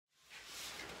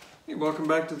Hey, welcome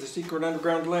back to the Secret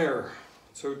Underground Lair.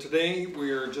 So today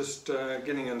we are just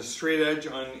getting a straight edge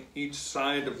on each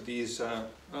side of these,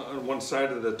 on one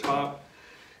side of the top.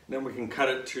 Then we can cut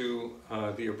it to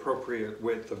the appropriate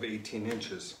width of 18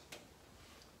 inches.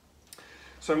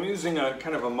 So I'm using a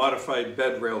kind of a modified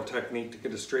bed rail technique to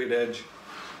get a straight edge.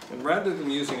 And rather than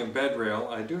using a bed rail,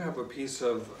 I do have a piece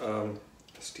of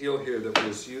steel here that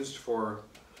was used for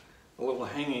a little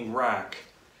hanging rack.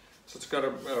 So it's got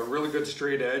a really good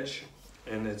straight edge,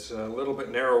 and it's a little bit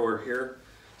narrower here.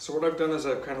 So what I've done is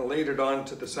I've kind of laid it on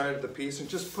to the side of the piece and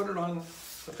just put it on,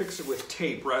 affix it with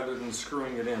tape rather than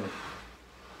screwing it in.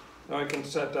 Now I can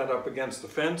set that up against the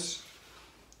fence,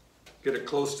 get it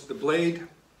close to the blade.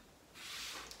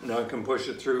 Now I can push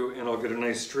it through and I'll get a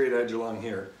nice straight edge along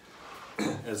here,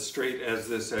 as straight as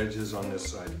this edge is on this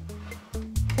side.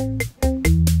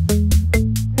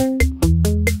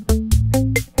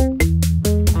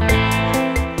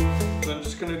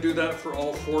 Do that for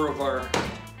all four of our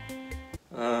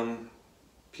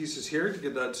pieces here to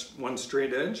get that one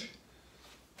straight edge.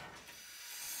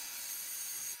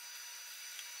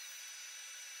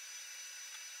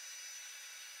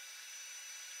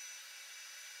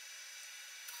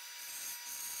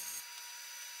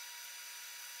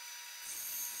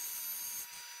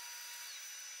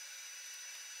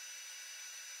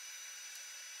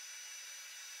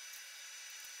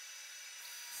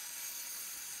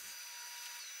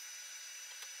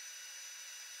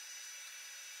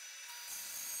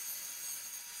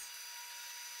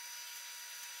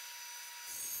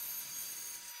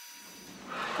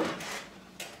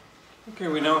 Okay,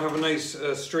 we now have a nice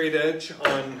straight edge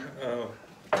on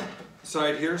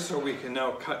side here, so we can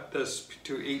now cut this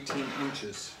to 18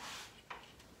 inches.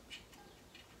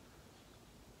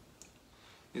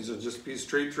 These will just be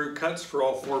straight through cuts for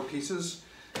all four pieces.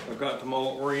 I've got them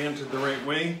all oriented the right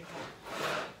way.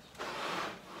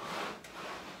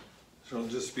 So it'll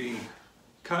just be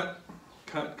cut,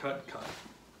 cut, cut, cut.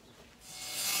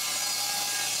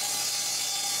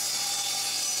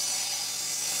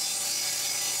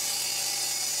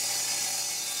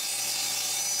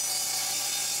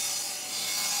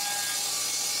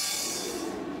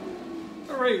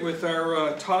 Alright, with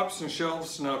our tops and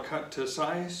shelves now cut to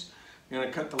size, I'm going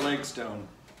to cut the legs down.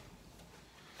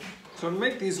 So to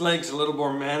make these legs a little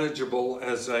more manageable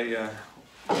as I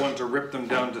want to rip them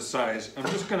down to size, I'm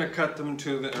just going to cut them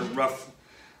to the rough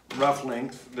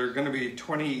length. They're going to be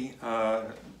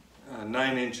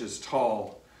 29 inches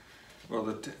tall,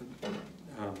 well,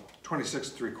 26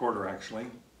 3/4 actually.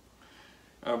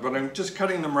 But I'm just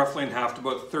cutting them roughly in half to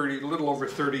about a little over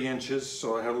 30 inches,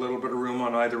 so I have a little bit of room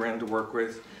on either end to work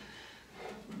with.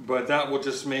 But that will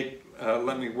just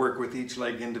let me work with each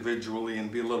leg individually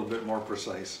and be a little bit more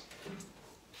precise.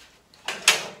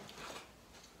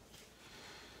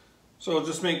 So I'll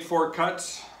just make 4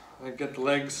 cuts. I get the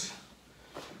legs,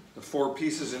 the 4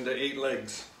 pieces into 8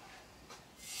 legs.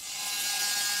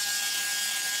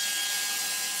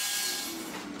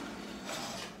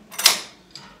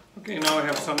 Okay, now I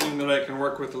have something that I can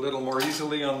work with a little more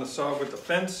easily on the saw with the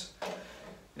fence,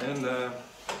 and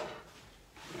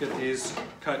get these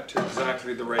cut to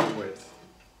exactly the right width.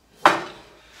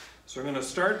 So I'm going to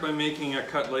start by making a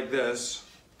cut like this.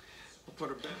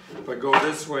 If I go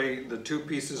this way, the 2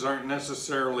 pieces aren't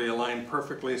necessarily aligned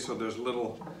perfectly, so there's a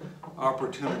little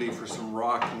opportunity for some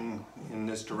rocking in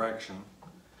this direction.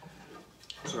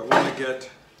 So I want to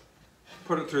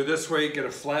put it through this way, get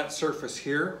a flat surface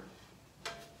here.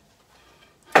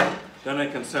 Then I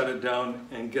can set it down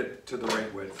and get to the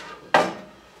right width.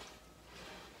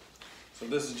 So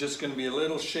this is just going to be a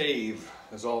little shave,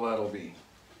 is all that'll be.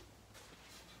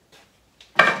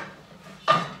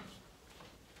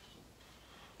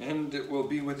 And it will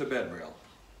be with a bed rail.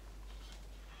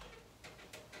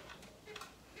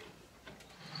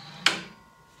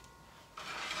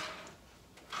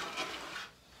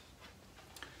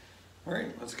 All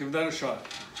right, let's give that a shot.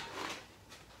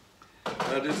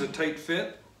 That is a tight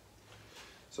fit,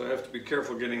 so I have to be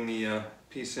careful getting the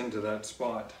piece into that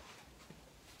spot.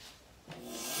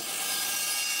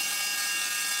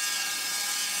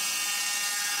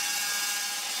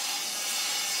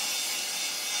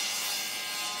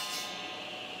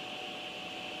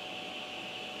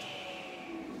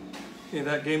 Okay,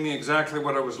 that gave me exactly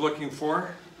what I was looking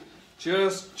for.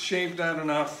 Just shaved that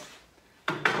enough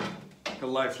to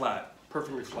lie flat,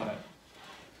 perfectly flat.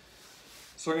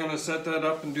 So I'm going to set that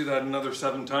up and do that another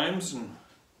 7 times and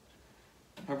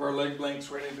have our leg blanks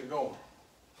ready to go.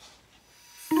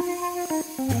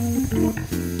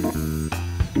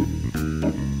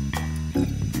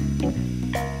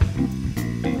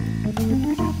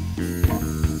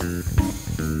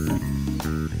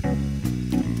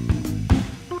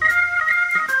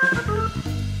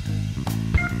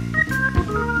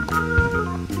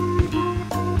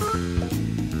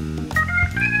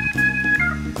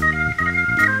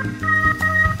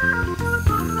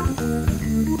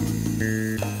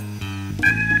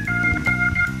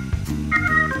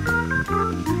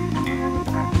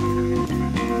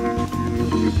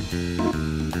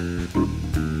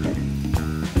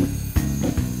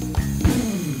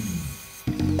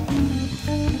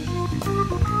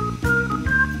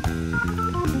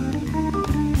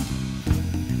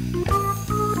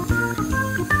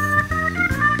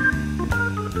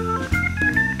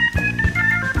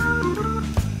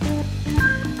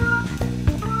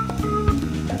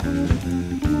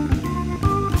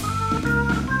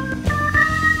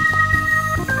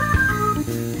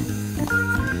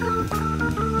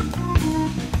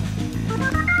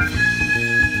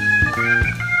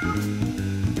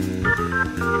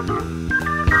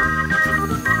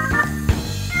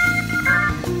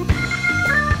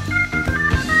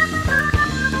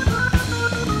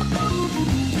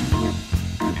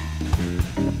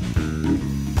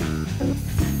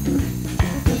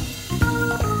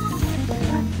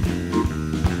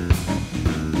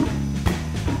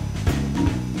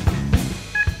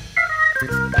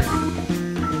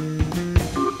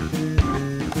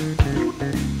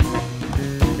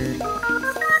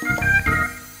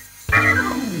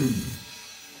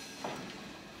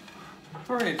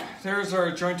 All right, there's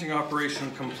our jointing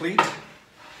operation complete.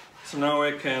 So now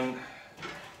I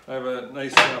have a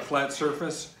nice flat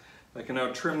surface. I can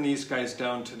now trim these guys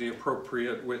down to the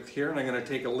appropriate width here, and I'm going to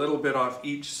take a little bit off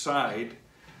each side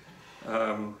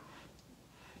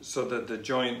so that the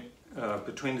joint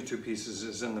between the two pieces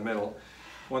is in the middle.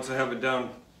 Once I have it down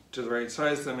to the right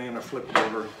size, then I'm going to flip it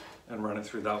over and run it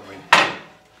through that way.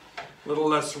 A little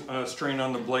less strain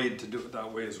on the blade to do it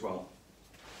that way as well.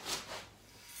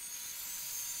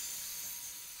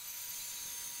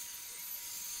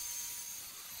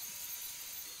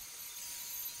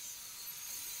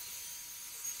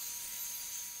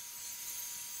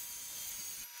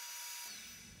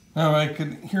 Now I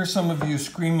could hear some of you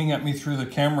screaming at me through the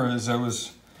camera as I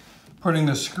was putting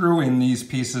the screw in these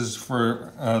pieces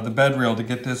for the bed rail to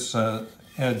get this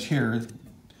edge here,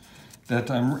 that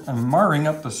I'm marring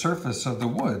up the surface of the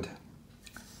wood.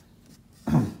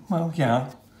 Well,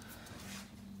 yeah,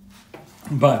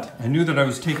 but I knew that I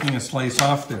was taking a slice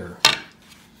off there.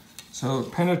 So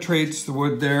it penetrates the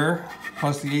wood there,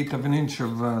 plus the 1/8 of an inch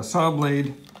of saw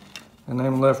blade, and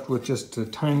I'm left with just the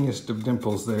tiniest of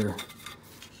dimples there.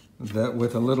 That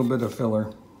with a little bit of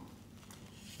filler,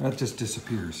 that just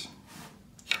disappears.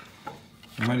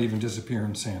 It might even disappear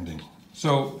in sanding.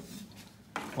 So,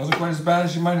 wasn't quite as bad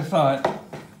as you might have thought.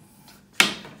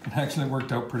 It actually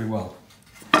worked out pretty well.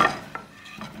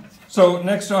 So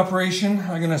next operation,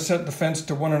 I'm gonna set the fence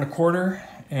to 1 1/4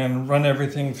 and run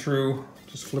everything through,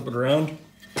 just flip it around,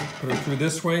 put it through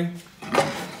this way,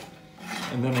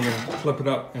 and then I'm gonna flip it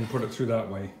up and put it through that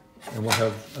way. And we'll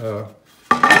have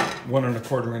 1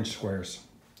 1/4 inch squares.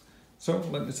 So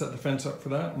let me set the fence up for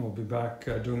that, and we'll be back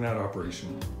doing that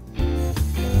operation.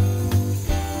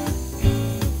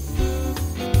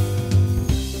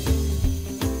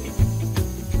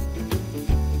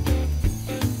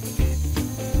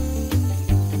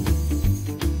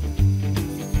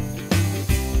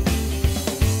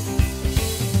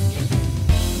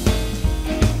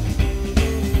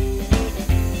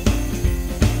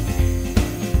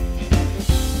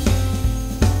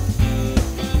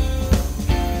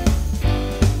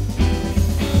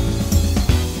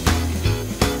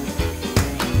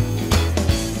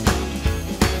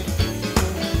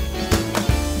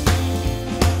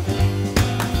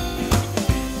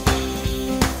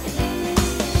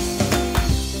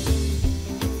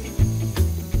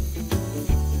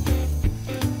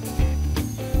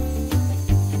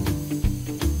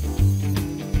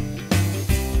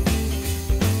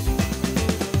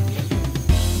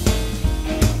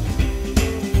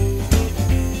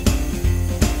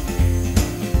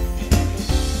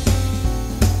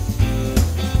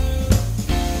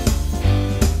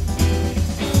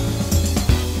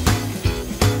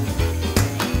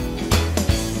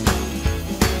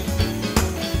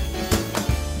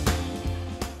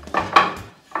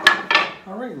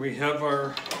 We have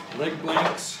our leg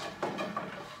blanks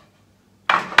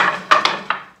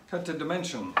cut to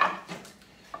dimension.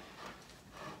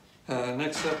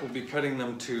 Next step will be cutting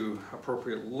them to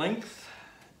appropriate length,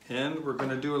 and we're going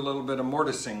to do a little bit of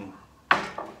mortising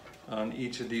on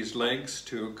each of these legs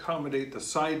to accommodate the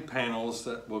side panels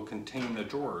that will contain the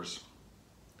drawers.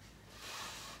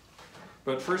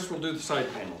 But first we'll do the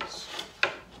side panels.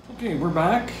 Okay, we're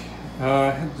back.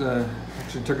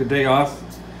 Actually took a day off,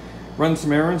 run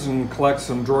some errands and collect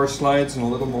some drawer slides and a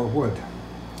little more wood.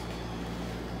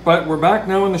 But we're back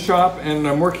now in the shop, and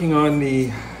I'm working on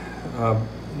the,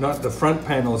 not the front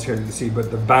panels here you see,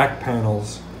 but the back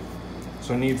panels.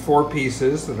 So I need 4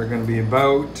 pieces that are going to be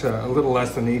about a little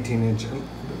less than 18 inches.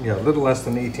 Yeah, a little less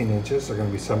than 18 inches. They're going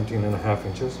to be 17.5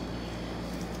 inches.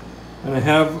 And I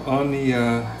have on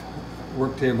the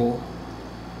work table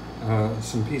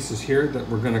some pieces here that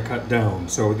we're going to cut down.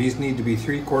 So these need to be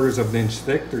 3/4 of an inch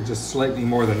thick. They're just slightly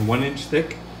more than 1 inch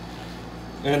thick.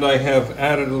 And I have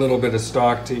added a little bit of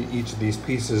stock to each of these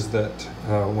pieces that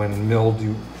when milled,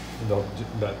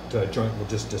 that joint will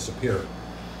just disappear.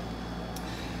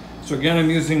 So again,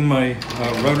 I'm using my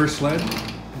router sled,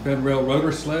 Bedrail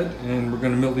Router Sled, and we're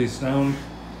going to mill these down.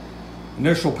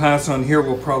 Initial pass on here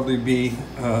will probably be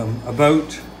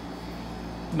about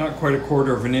not quite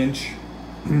 1/4 of an inch,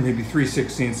 maybe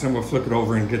 3/16, then we'll flip it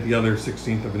over and get the other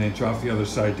 1/16 of an inch off the other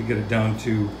side to get it down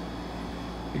to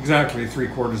exactly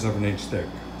 3/4 of an inch thick.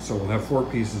 So we'll have 4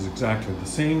 pieces exactly the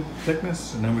same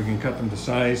thickness, and then we can cut them to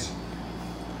size.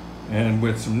 And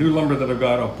with some new lumber that I've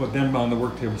got, I'll put them on the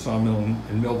work table sawmill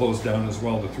and mill those down as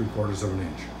well to 3/4 of an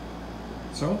inch.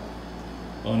 So,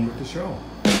 on with the show.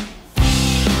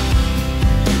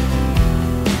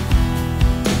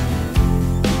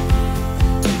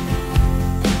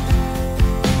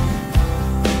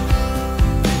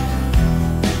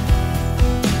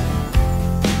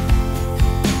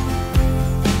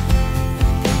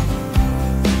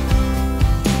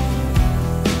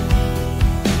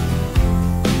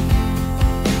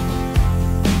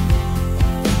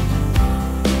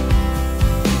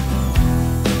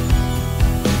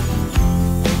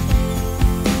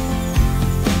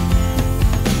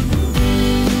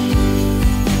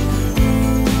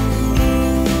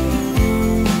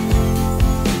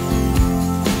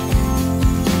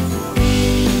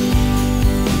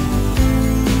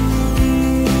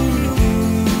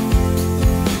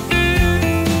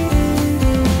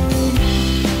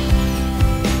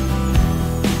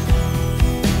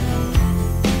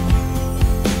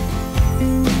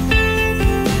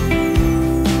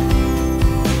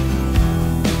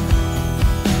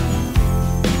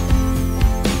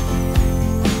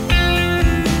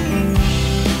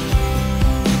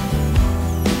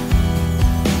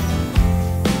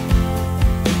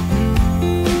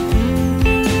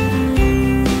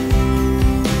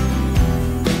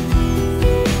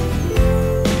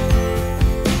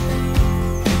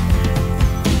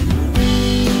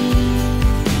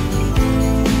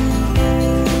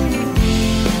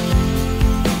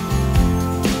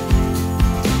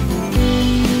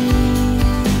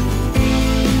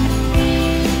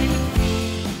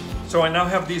 So I now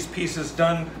have these pieces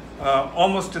done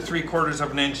almost to 3/4 of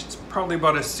an inch. It's probably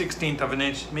about a 1/16 of an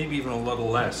inch, maybe even a little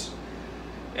less.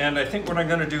 And I think what I'm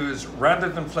going to do is, rather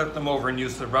than flip them over and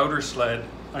use the router sled,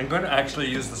 I'm going to actually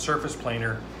use the surface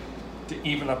planer to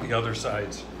even up the other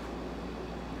sides.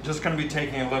 Just going to be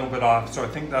taking a little bit off, so I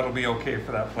think that'll be okay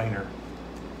for that planer.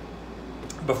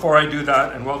 Before I do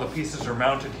that, and while the pieces are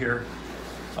mounted here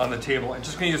on the table, I'm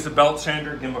just going to use the belt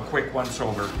sander, give them a quick once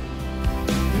over.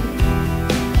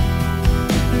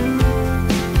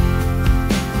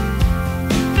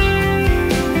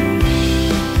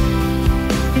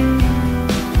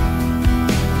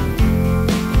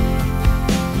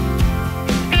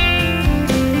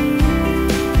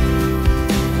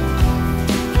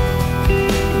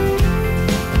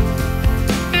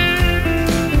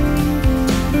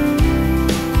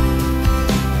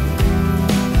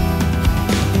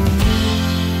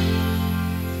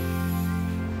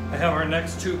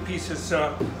 Next two pieces,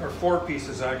 or 4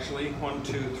 pieces actually, 1,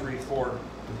 2, 3, 4,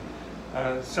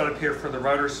 set up here for the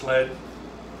router sled.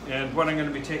 And what I'm going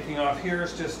to be taking off here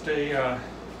is just about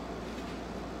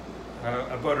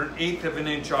 1/8 of an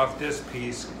inch off this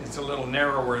piece. It's a little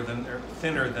narrower than, or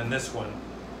thinner than this one.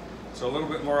 So a little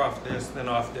bit more off this than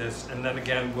off this, and then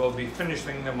again we'll be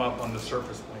finishing them up on the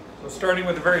surface plane. So starting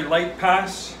with a very light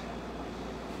pass.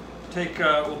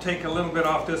 We'll take a little bit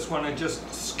off this one and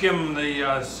just skim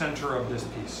the center of this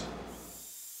piece.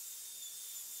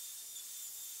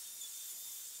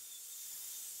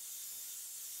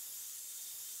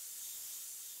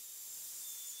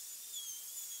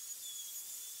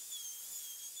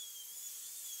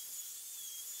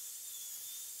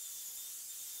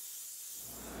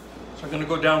 So I'm going to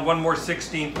go down 1 more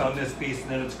 1/16 on this piece,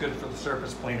 and then it's good for the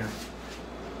surface planer.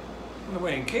 By the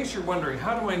way, in case you're wondering,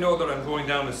 how do I know that I'm going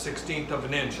down a 1/16 of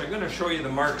an inch? I'm going to show you the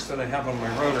marks that I have on my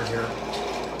router here.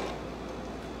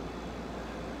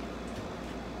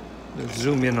 Let's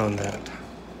zoom in on that.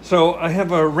 So I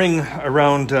have a ring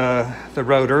around the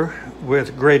router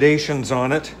with gradations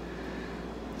on it.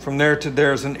 From there to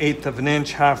there is 1/8 of an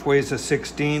inch, halfway is a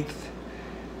 1/16,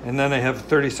 and then I have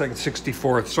 32nd,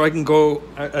 64th. So I can go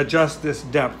adjust this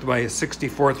depth by a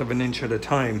 64th of an inch at a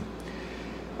time.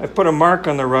 I've put a mark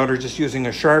on the router just using a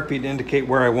Sharpie to indicate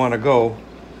where I want to go.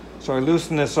 So I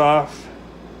loosen this off.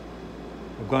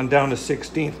 I've gone down to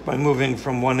 1/16 by moving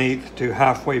from 1/8 to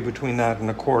halfway between that and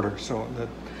 1/4. So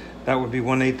that would be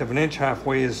 1/8 of an inch,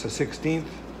 halfway is a 1/16.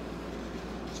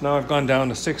 So now I've gone down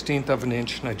to 1/16 of an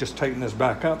inch, and I just tighten this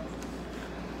back up,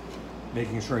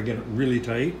 making sure I get it really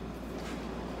tight.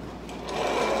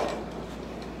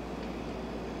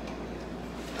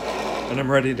 And I'm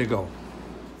ready to go.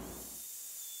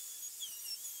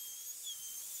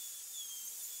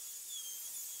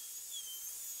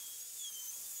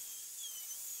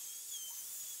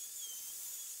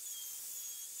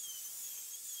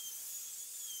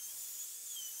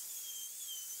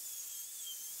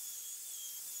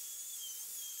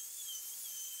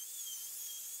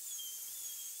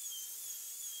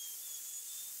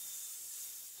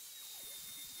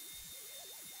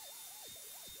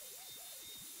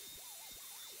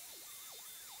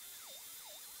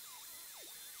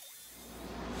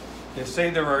 They say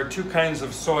there are 2 kinds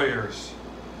of sawyers.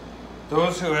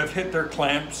 Those who have hit their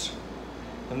clamps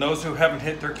and those who haven't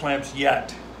hit their clamps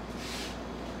yet.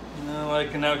 Now I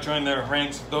can now join the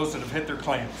ranks of those that have hit their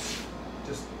clamps.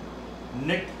 Just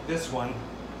nick this one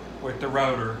with the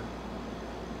router.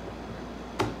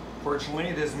 Fortunately,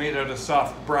 it is made out of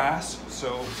soft brass,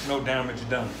 so no damage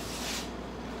done.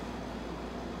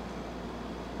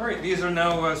 All right, these are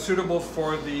now suitable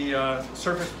for the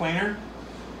surface planer.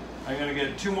 I'm going to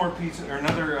get 2 more pieces, or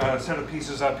another set of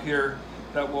pieces up here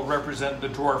that will represent the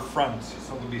drawer fronts.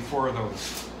 So there'll be 4 of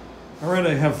those. All right,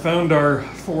 I have found our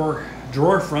 4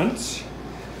 drawer fronts.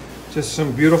 Just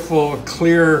some beautiful,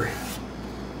 clear,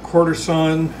 quarter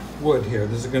sawn wood here.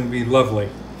 This is going to be lovely.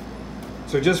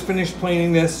 So just finished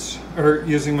planing this, or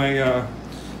using my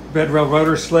Bedrail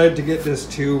Router Sled to get this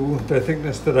to the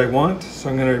thickness that I want. So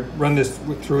I'm going to run this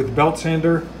through the belt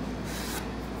sander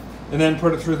and then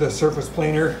put it through the surface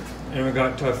planer. And we've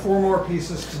got 4 more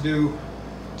pieces to do,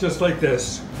 just like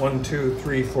this. 1, 2,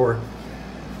 3, 4.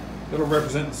 That'll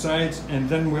represent the sides, and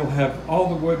then we'll have all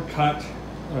the wood cut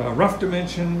rough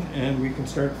dimension, and we can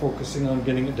start focusing on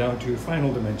getting it down to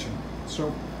final dimension.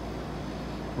 So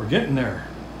we're getting there.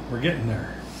 We're getting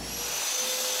there.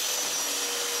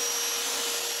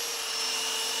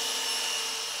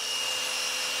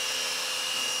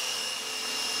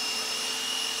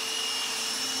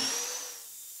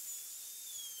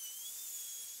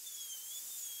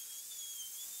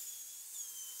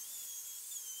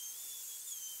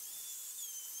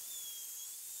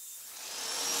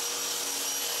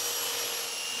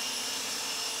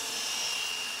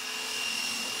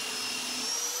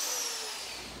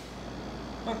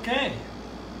 Okay,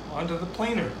 onto the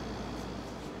planer.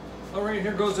 All right,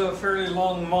 here goes a fairly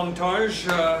long montage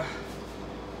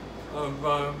of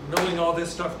milling all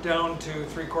this stuff down to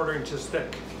 3/4 inches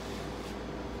thick.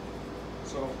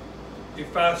 So if you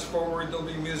fast forward, there'll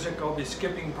be music, I'll be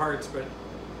skipping parts, but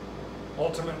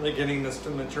ultimately getting this to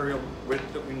the material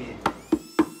width that we need.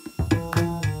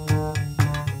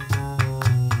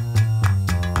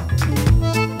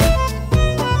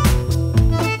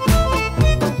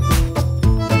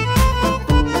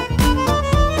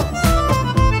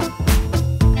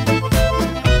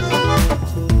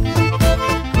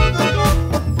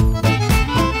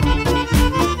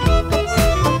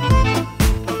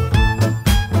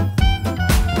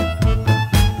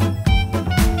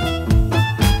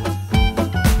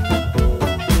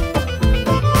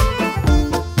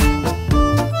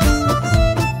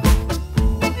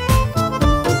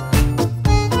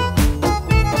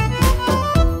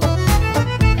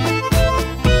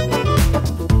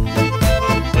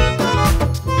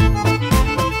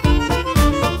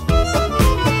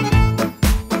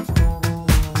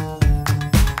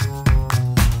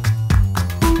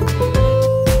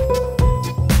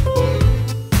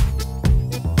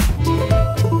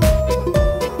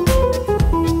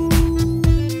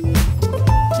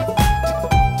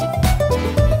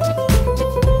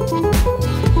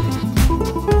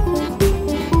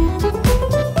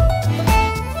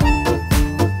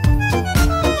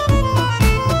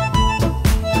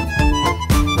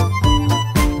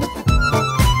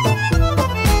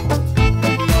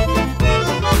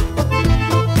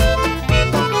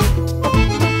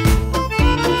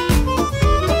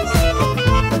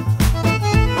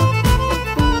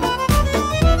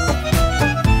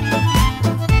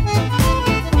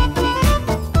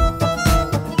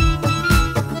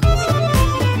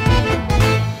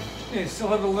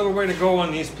 Have a little way to go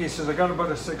on these pieces. I got about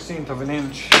 1/16 of an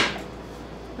inch.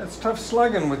 It's tough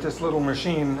slugging with this little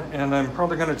machine, and I'm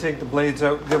probably going to take the blades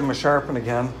out and give them a sharpen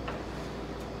again.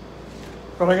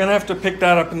 But I'm going to have to pick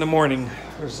that up in the morning.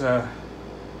 That's a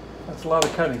lot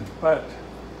of cutting. But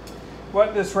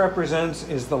what this represents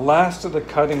is the last of the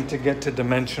cutting to get to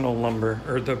dimensional lumber,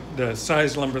 or the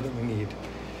size lumber that we need.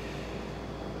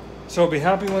 So I'll be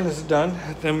happy when this is done.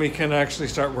 Then we can actually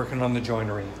start working on the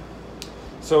joinery.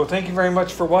 So thank you very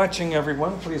much for watching,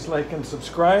 everyone. Please like and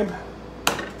subscribe.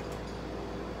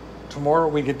 Tomorrow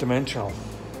we get dimensional.